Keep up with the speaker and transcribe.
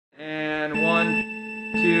And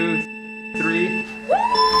 1, 2, 3.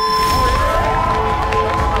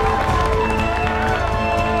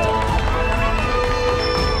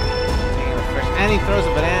 And he throws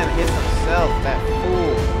a banana and hits himself, that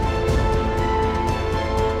fool.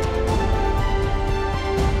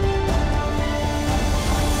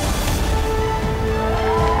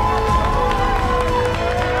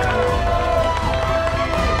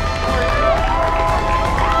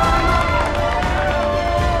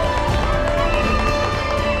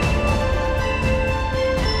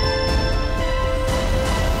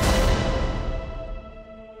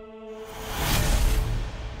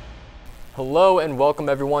 Hello and welcome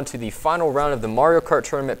everyone to the final round of the Mario Kart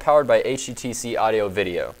tournament powered by HGTC Audio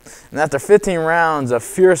Video. And after 15 rounds of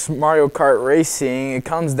fierce Mario Kart racing, it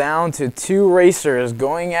comes down to two racers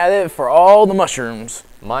going at it for all the mushrooms.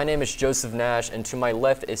 My name is Joseph Nash and to my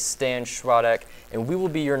left is Stan Schwadek, and we will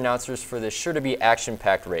be your announcers for this sure to be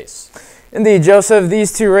action-packed race. Indeed, Joseph,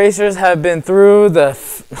 these two racers have been through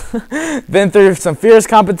some fierce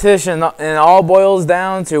competition, and it all boils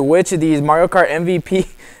down to which of these Mario Kart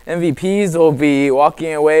MVPs will be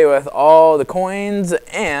walking away with all the coins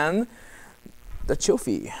and the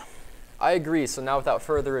trophy. I agree, so now without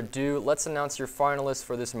further ado, let's announce your finalists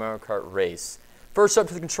for this Mario Kart race. First up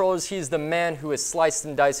to the controllers, he is the man who has sliced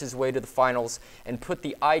and diced his way to the finals and put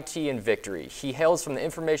the IT in victory. He hails from the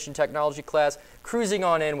information technology class, cruising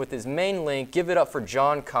on in with his main link. Give it up for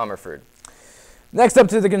John Comerford. Next up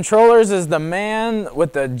to the controllers is the man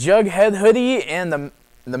with the Jughead hoodie and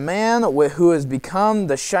the man who has become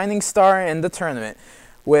the shining star in the tournament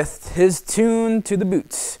with his tune to the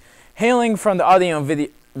boots. Hailing from the audio and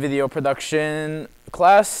video production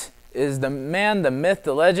class is the man, the myth,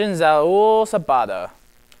 the legend, Saul Zapata.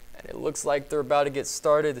 And it looks like they're about to get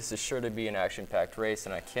started. This is sure to be an action-packed race,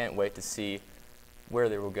 and I can't wait to see where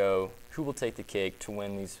they will go, who will take the cake to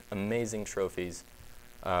win these amazing trophies.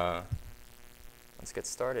 Let's get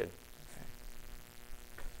started.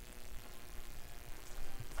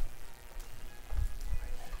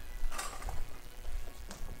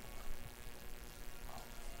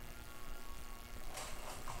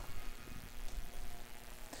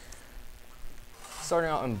 Starting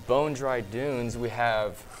out in Bone Dry Dunes, we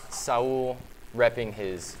have Saul repping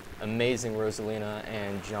his amazing Rosalina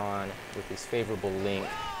and John with his favorable Link,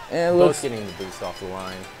 and both getting the boost off the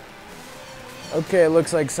line. Okay, it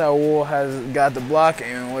looks like Saul has got the block,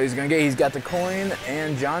 and what he's going to get, he's got the coin,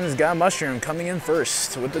 and John has got a mushroom coming in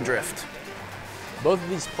first with the drift. Both of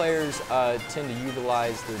these players tend to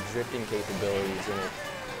utilize their drifting capabilities, and it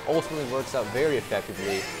ultimately works out very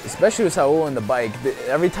effectively. Especially with Saul and the bike.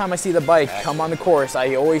 Every time I see the bike come on the course,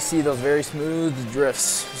 I always see those very smooth drifts.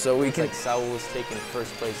 So we can. Like Saul is taking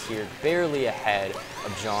first place here, barely ahead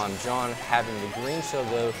of John. John having the green shell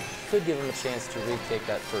though could give him a chance to retake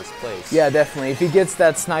that first place. Yeah, definitely. If he gets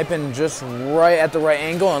that sniping just right at the right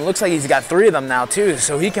angle, and it looks like he's got 3 of them now too,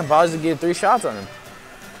 so he can possibly get 3 shots on him.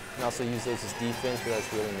 And also use those as defense, but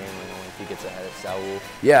that's really mainly only if he gets ahead of Saul.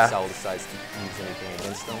 Yeah. If Saul decides to use anything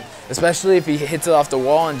against him. Especially if he hits it off the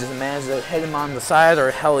wall and just manages to hit him on the side,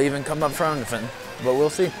 or hell, even come up front of him. But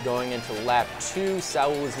we'll see. Going into lap 2,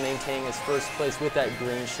 Saul is maintaining his first place with that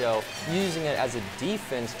green shell, using it as a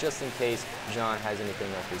defense just in case John has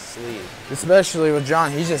anything up his sleeve. Especially with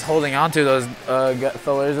John, he's just holding on to those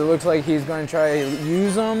fillers. It looks like he's going to try to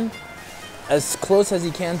use them as close as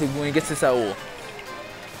he can to when he gets to Saul.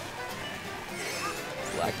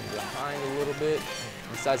 Lacking behind a little bit.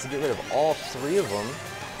 Decides to get rid of all 3 of them.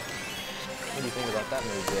 What do you think about that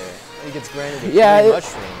move there? He gets granted with 3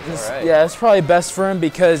 mushrooms. All right. Yeah, it's probably best for him,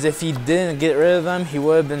 because if he didn't get rid of them, he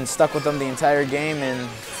would have been stuck with them the entire game. And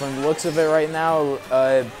from the looks of it right now,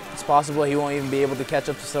 it's possible he won't even be able to catch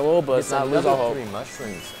up to Saul, but it's not lose all hope. 3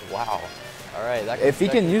 mushrooms. Wow. All right. If he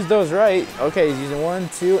can use those right, okay, he's using 1,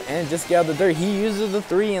 2, and just get out the dirt. He uses the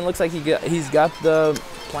 3, and looks like he's got the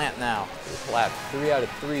plant now. Lap 3 out of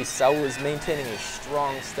 3. Saul is maintaining a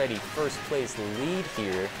strong, steady first place lead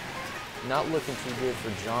here. Not looking too good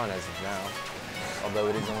for John as of now. Although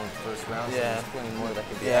it is only the first round, so there's plenty more that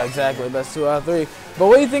could be happening. Exactly. Best 2 out of 3. But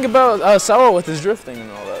what do you think about Saul with his drifting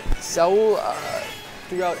and all that? Saul,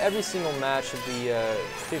 throughout every single match of the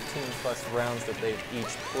 15-plus rounds that they've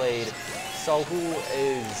each played, Saul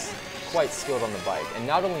is quite skilled on the bike. And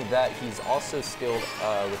not only that, he's also skilled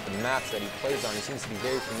with the maps that he plays on. He seems to be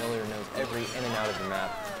very familiar, knows every in and out of the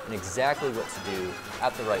map, and exactly what to do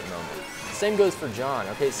at the right moment. Same goes for John.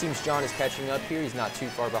 Okay, it seems John is catching up here. He's not too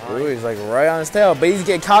far behind. Ooh, he's like right on his tail, but he's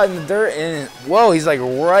getting caught in the dirt, and whoa, he's like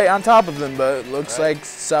right on top of him, but it looks like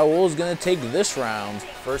Saul's gonna take this round.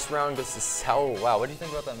 First round goes to Saul. Wow, what do you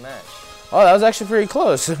think about that match? Oh, that was actually pretty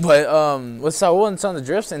close. But with Saul and Son of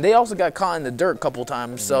Drifts, and they also got caught in the dirt a couple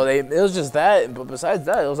times. So it was just that. But besides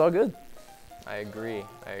that, it was all good. I agree.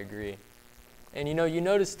 And you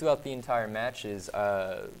notice throughout the entire matches,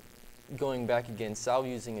 going back again, Sal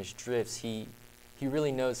using his drifts, he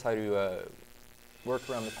really knows how to work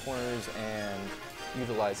around the corners and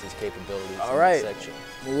utilize his capabilities All in right. that section.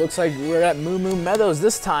 It looks like we're at Moo Moo Meadows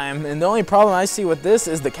this time, and the only problem I see with this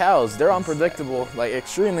is the cows. They're unpredictable, like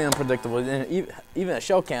extremely unpredictable, and even a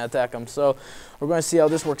shell can't attack them. So we're going to see how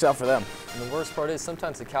this works out for them. And the worst part is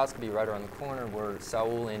sometimes the cows can be right around the corner where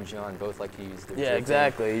Saul and John both like to use their Yeah, drifting.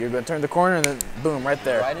 exactly. You're going to turn the corner, and then boom, right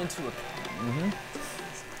there. Right into a...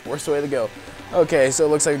 Worst way to go. Okay, so it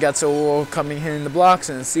looks like we got Saul coming here in the blocks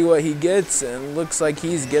and see what he gets, and looks like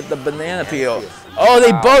he's get the banana peel. Oh,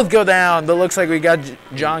 they both go down, but looks like we got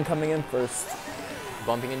John coming in first.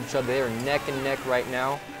 Bumping into each other. They are neck and neck right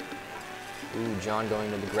now. Ooh, John going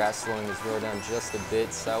to the grass, slowing his roll down just a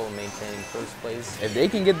bit. Saul maintaining first place. If they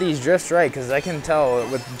can get these drifts right, because I can tell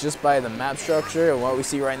with just by the map structure and what we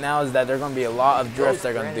see right now is that there are going to be a lot of drifts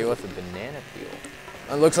they're going to deal with. The banana peel.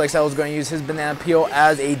 It looks like Saul's going to use his banana peel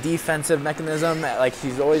as a defensive mechanism, like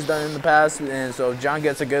he's always done in the past. And so if John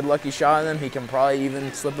gets a good lucky shot on him, he can probably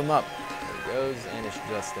even slip him up. There it goes, and it's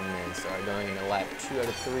just a miss. All right, going into lap 2 out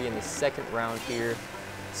of 3 in the second round here.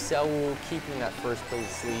 Saul keeping that first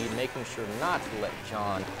place lead, making sure not to let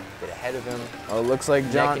John get ahead of him. Oh, it looks like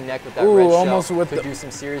John. Neck and neck with that red almost shell. with Could do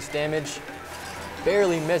some serious damage.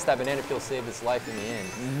 Barely missed. That banana peel saved his life in the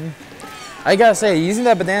end. I gotta say, using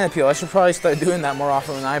that banana peel, I should probably start doing that more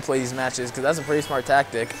often when I play these matches, because that's a pretty smart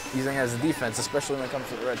tactic, using it as a defense, especially when it comes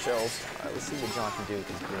to the red shells. All right, let's see what John can do with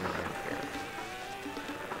his green right here.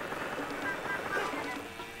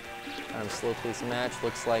 Slow pace match.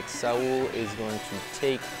 Looks like Saul is going to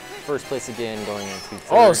take first place again, going into third.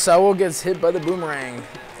 Oh, Saul gets hit by the boomerang,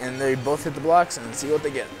 and they both hit the blocks, and see what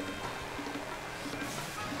they get.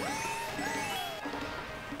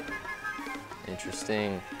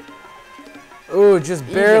 Interesting. Ooh, just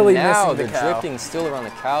barely Even now, missing the the cow. drifting still around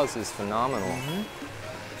the cows is phenomenal.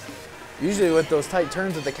 Usually with those tight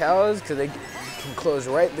turns with the cows, because they can close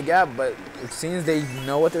right the gap, but it seems they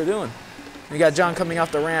know what they're doing. We got John coming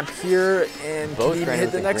off the ramp here, and Both can he even ran hit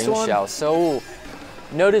with the next green one? shell. So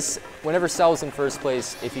notice whenever Sal's in first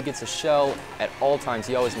place, if he gets a shell at all times,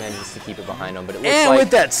 he always manages to keep it behind him. But it looks And like with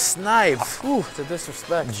that snipe, whew, the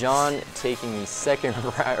disrespect. John taking the second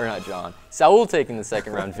round, or not John, Saul taking the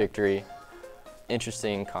second round victory.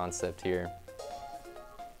 Interesting concept here.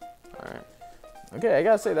 All right. Okay, I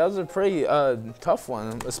gotta say that was a pretty tough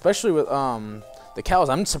one, especially with the cows.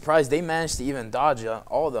 I'm surprised they managed to even dodge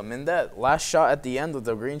all of them. And that last shot at the end with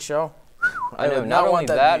the green shell. I know, would not only want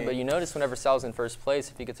that, but you notice whenever Sal's in first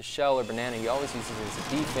place, if he gets a shell or banana, he always uses it as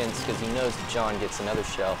a defense because he knows if John gets another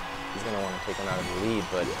shell, he's going to want to take one out of the lead.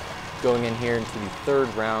 But going in here into the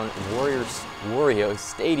third round, Wario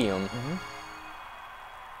Stadium.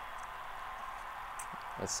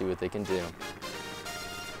 Let's see what they can do.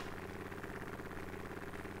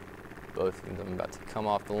 Both of them about to come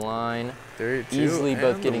off the line. 3, 2, Easily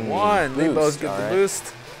both and getting the 1. They both boost, get the alright.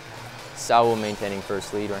 boost. Saul maintaining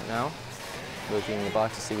first lead right now. Looking in the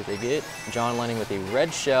box to see what they get. John landing with a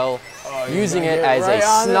red shell, using it as a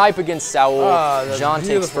snipe against Saul. Oh, John takes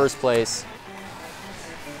beautiful. first place.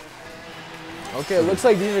 Okay, it looks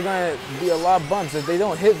like these are going to be a lot of bumps. If they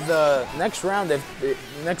don't hit the next round,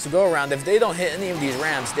 next go around, if they don't hit any of these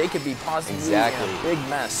ramps, they could be possibly in a big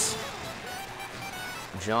mess.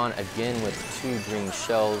 John again with 2 green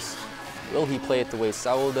shells. Will he play it the way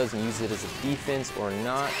Saul does and use it as a defense or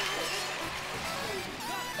not?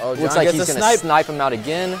 Oh, John Looks like gets he's a going to snipe him out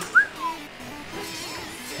again.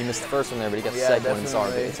 He missed the first one there, but he got the second one. It's all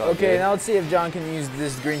good. It's all Okay, good. now let's see if John can use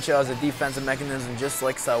this green shell as a defensive mechanism just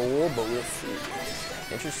like Saul, but we'll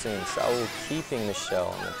see. Interesting. Saul keeping the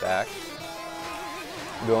shell in the back.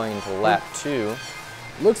 Going into lap 2.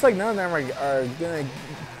 Looks like none of them are gonna,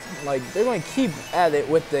 like, they're going to keep at it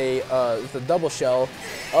with the double shell.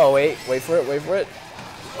 Oh, wait for it.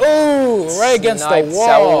 Oh, right against the wall.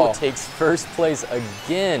 Saul takes first place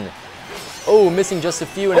again. Oh, missing just a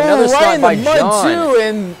few, and another right start in by the mud John. too,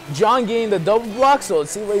 and John getting the double block, so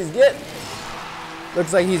let's see what he's getting.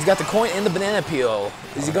 Looks like he's got the coin and the banana peel.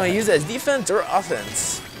 Is he going to use it as defense or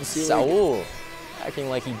offense? Let's see what we Saul acting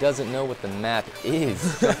like he doesn't know what the map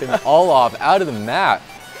is. Jumping all off out of the map.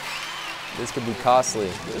 This could be costly.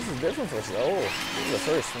 This is different for Saul. This is the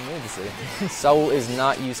first for me to see. Saul is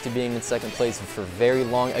not used to being in second place for very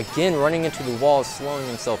long. Again, running into the wall, slowing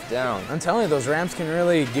himself down. I'm telling you, those ramps can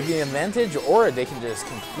really give you an advantage, or they can just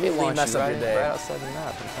completely mess up your day. Right outside the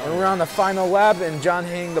map. And we're on the final lap, and John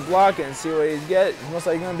hitting the block and see what he's get. It's most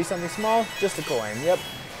likely going to be something small, just a coin. Yep.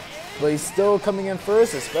 But he's still coming in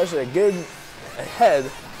first, especially a good ahead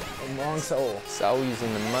of long Saul. Saul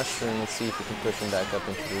using the mushroom. Let's see if we can push him back up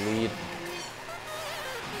into the lead.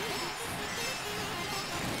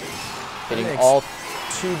 Hitting all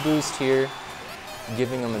 2 boosts here,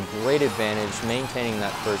 giving him a great advantage, maintaining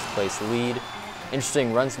that first place lead.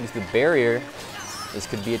 Interesting, runs into the barrier. This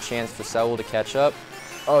could be a chance for Saul to catch up.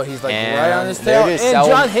 Oh, he's like And right on his there tail. it is, And Saul.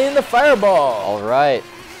 John hitting the fireball. All right.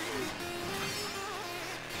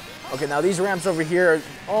 Okay, now these ramps over here are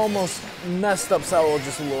almost messed up Saul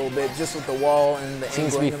just a little bit, just with the wall and the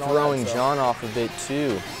Seems to be angling and all throwing that, so. John off a bit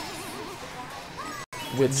too.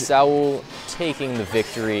 With Saul taking the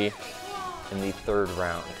victory in the 3rd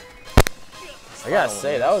round. I gotta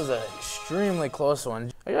say, that was an extremely close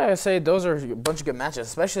one. I gotta say, those are a bunch of good matches,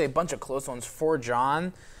 especially a bunch of close ones for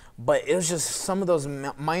John. But it was just some of those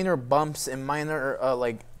minor bumps and minor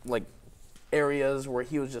like areas where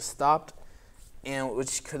he was just stopped, and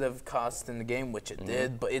which could have cost in the game, which it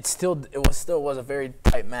did. But it still was a very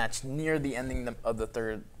tight match near the ending of the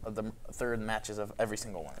third matches of every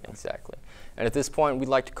single one. Exactly. And at this point, we'd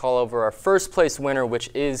like to call over our first place winner, which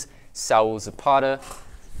is Saul Zapata.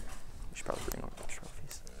 We should probably bring over the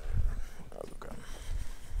trophies. Okay.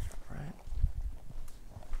 All right.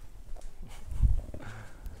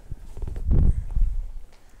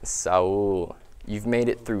 Saul, you've made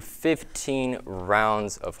it through 15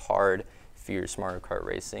 rounds of hard, fierce Mario Kart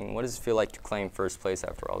racing. What does it feel like to claim first place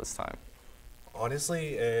after all this time?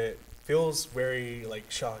 Honestly, it feels very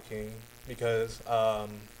shocking because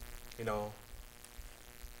you know,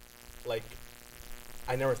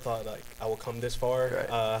 I never thought I would come this far.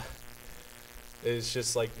 Right. It's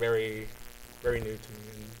just very, very new to me,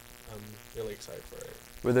 and I'm really excited for it.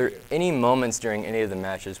 Were there any moments during any of the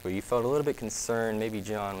matches where you felt a little bit concerned maybe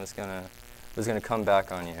John was gonna come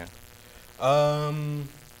back on you?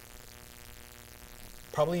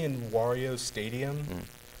 Probably in Wario Stadium.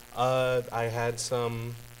 I had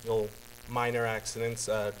some minor accidents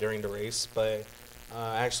during the race, but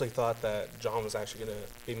I actually thought that John was actually going to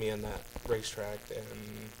beat me in that racetrack, and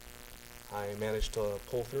I managed to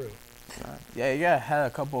pull through. Yeah, you had a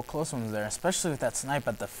couple of close ones there, especially with that snipe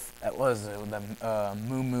at the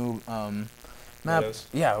Moo Moo map. Meadows.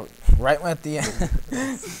 Yeah, right at the end.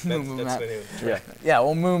 That's the name of the track. Yeah,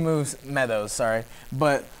 well, Moo Moo's Meadows, sorry.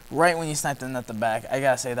 But right when you sniped in at the back, I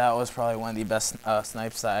gotta say that was probably one of the best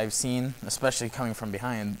snipes that I've seen, especially coming from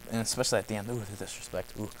behind, and especially at the end. Ooh, the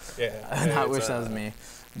disrespect. Ooh. Yeah. I wish that was me.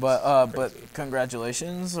 But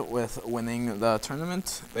congratulations with winning the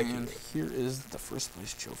tournament. Thank you. And here is the first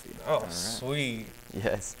place trophy. Oh, All right. sweet.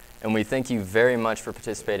 Yes, and we thank you very much for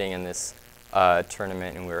participating in this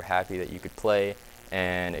tournament, and we're happy that you could play,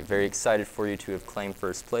 and very excited for you to have claimed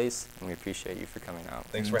first place, and we appreciate you for coming out.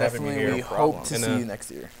 Thanks for having me Definitely, here. we hope to And, see you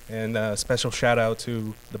next year. And special shout out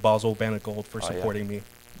to the Basel Band of Gold for Oh, yeah. supporting me.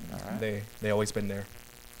 All right. They always been there.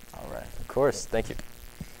 All right. Of course, thank you.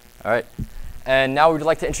 All right, and now we'd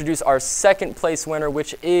like to introduce our second place winner,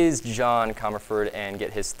 which is John Comerford, and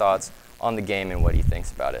get his thoughts on the game and what he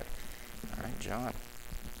thinks about it. All right, John.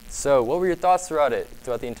 So, what were your thoughts throughout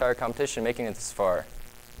the entire competition, making it this far?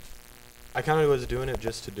 I kind of was doing it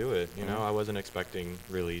just to do it, you know. I wasn't expecting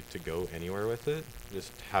really to go anywhere with it,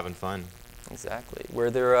 just having fun. Exactly.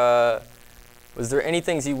 Was there any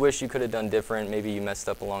things you wish you could have done different? Maybe you messed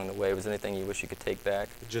up along the way. Was there anything you wish you could take back?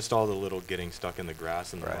 Just all the little getting stuck in the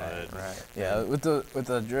grass and the mud. Right. Yeah, with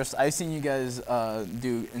the drifts, I've seen you guys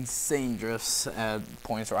do insane drifts at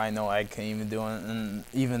points where I know I can't even do it, and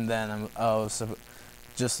even then I was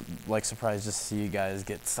just surprised just to see you guys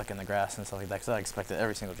get stuck in the grass and stuff like that. Because I expected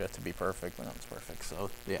every single drift to be perfect, but that was perfect. So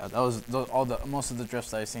yeah, most of the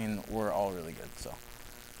drifts I've seen were all really good. So.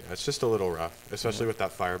 Yeah, it's just a little rough, especially with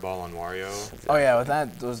that fireball on Wario. Oh yeah, with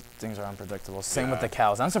that, those things are unpredictable. Same with Yeah. the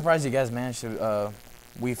cows. I'm surprised you guys managed to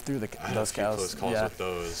weave through I had those a few cows. close calls Yeah. with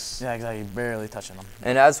those. Yeah, exactly. Barely touching them.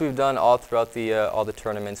 And as we've done all throughout all the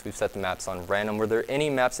tournaments, we've set the maps on random. Were there any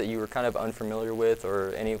maps that you were kind of unfamiliar with,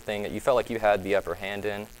 or anything that you felt like you had the upper hand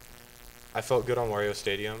in? I felt good on Wario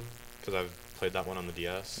Stadium because I've played that one on the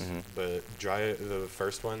DS. Mhm. But the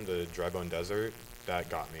first one, the Dry Bone Desert, that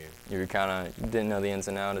got me. You didn't know the ins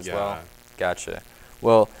and outs as Yeah. well? Gotcha.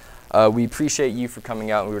 Well, we appreciate you for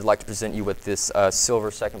coming out, and we would like to present you with this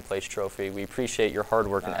silver second place trophy. We appreciate your hard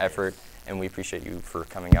work and effort, and we appreciate you for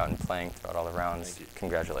coming out and playing throughout all the rounds. Thank you.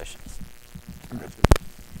 Congratulations.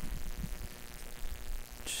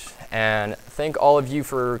 And thank all of you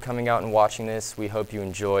for coming out and watching this. We hope you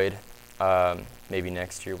enjoyed. Maybe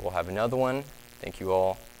next year we'll have another one. Thank you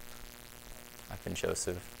all. I've been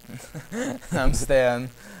Joseph. I'm Stan.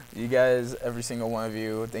 You guys, every single one of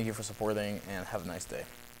you, thank you for supporting, and have a nice day.